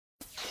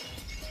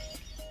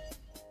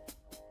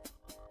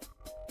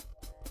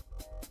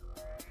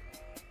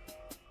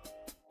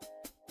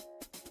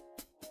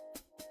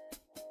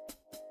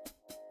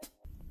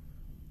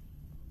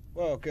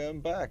Welcome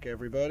back,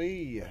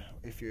 everybody.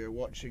 If you're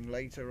watching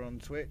later on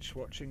Twitch,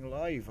 watching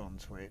live on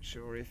Twitch,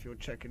 or if you're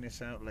checking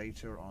this out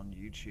later on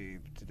YouTube.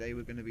 Today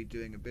we're going to be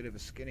doing a bit of a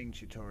skinning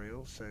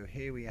tutorial. So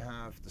here we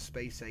have the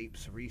Space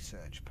Apes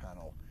research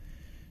panel.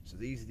 So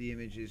these are the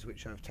images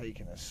which I've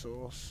taken as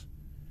source.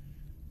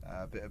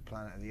 A bit of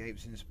Planet of the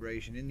Apes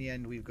inspiration. In the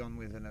end we've gone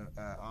with an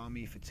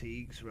army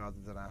fatigues rather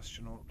than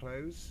astronaut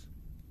clothes.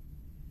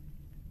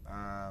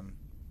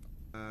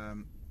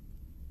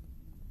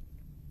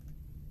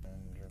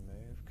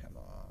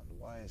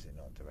 Why is it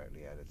not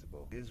directly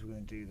editable? We're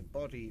going to do the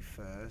body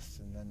first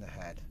and then the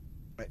head.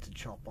 I'd like to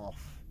chop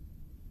off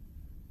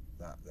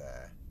that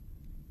there,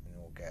 and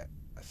we'll get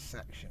a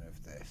section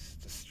of this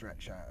to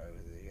stretch out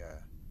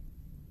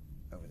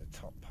over the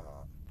top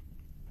part.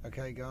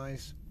 Okay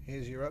guys,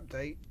 here's your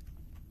update.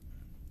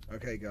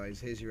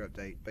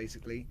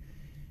 Basically,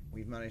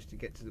 we've managed to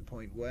get to the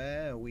point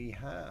where we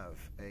have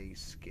a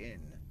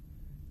skin.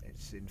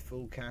 It's in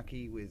full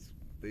khaki with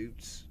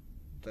boots.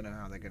 Don't know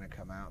how they're going to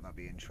come out. That'll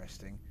be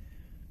interesting.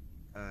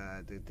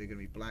 They're going to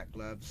be black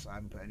gloves. I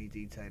haven't put any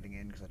detailing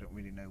in because I don't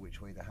really know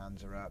which way the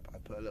hands are up. I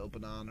put a little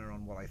banana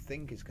on what I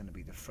think is going to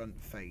be the front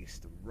face,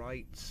 the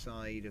right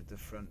side of the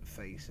front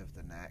face of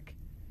the neck,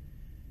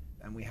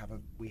 and we have a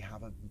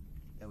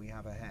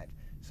head.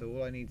 So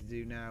all I need to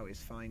do now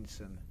is find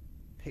some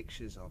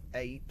pictures of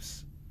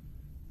apes,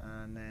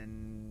 and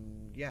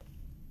then yeah.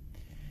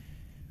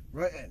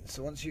 Right then,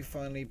 so once you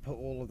finally put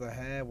all of the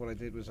hair, what I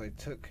did was I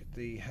took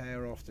the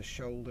hair off the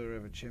shoulder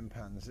of a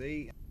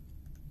chimpanzee.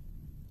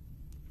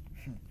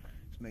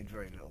 It's made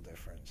very little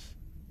difference,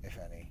 if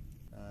any.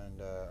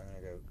 And I'm going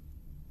to go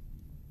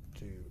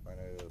to, I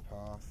know the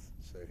path,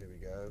 so here we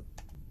go.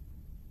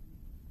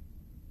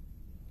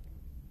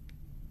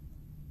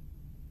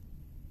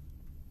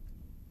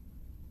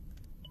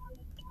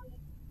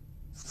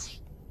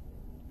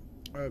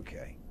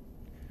 Okay.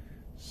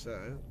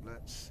 So,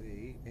 let's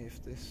see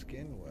if this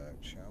skin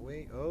works, shall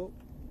we? Oh!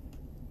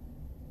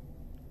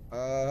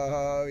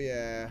 Oh,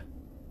 yeah.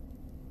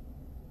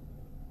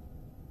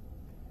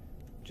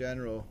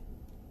 General.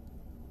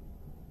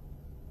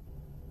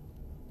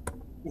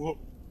 What?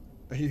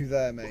 Are you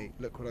there, mate?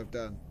 Look what I've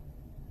done.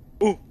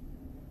 Oh!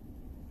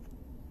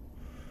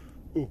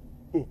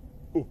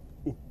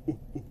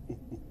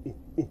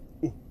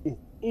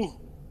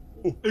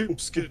 Ape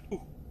skin.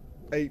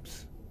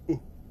 Apes.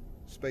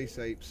 Space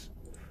apes.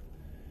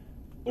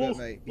 Look,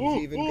 mate,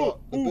 he's even got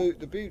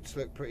the boots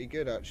look pretty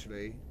good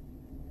actually.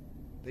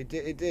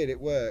 It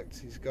worked.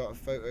 He's got a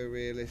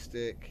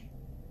photorealistic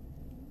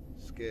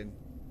skin.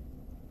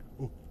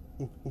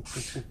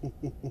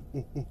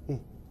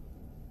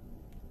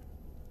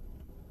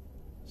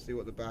 See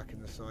what the back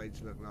and the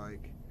sides look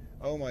like.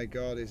 Oh my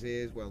god, his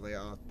ears, well the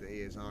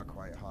ears are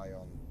quite high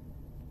on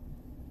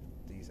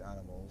these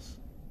animals.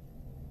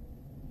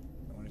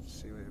 I wanted to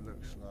see what it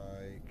looks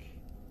like.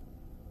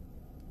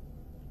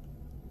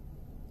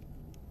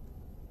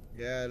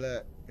 Yeah,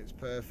 look, it's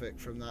perfect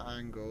from that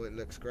angle. It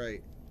looks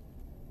great.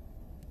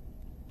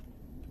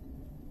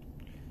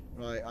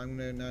 Right, I'm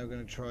now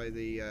going to try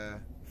the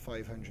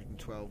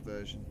 512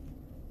 version.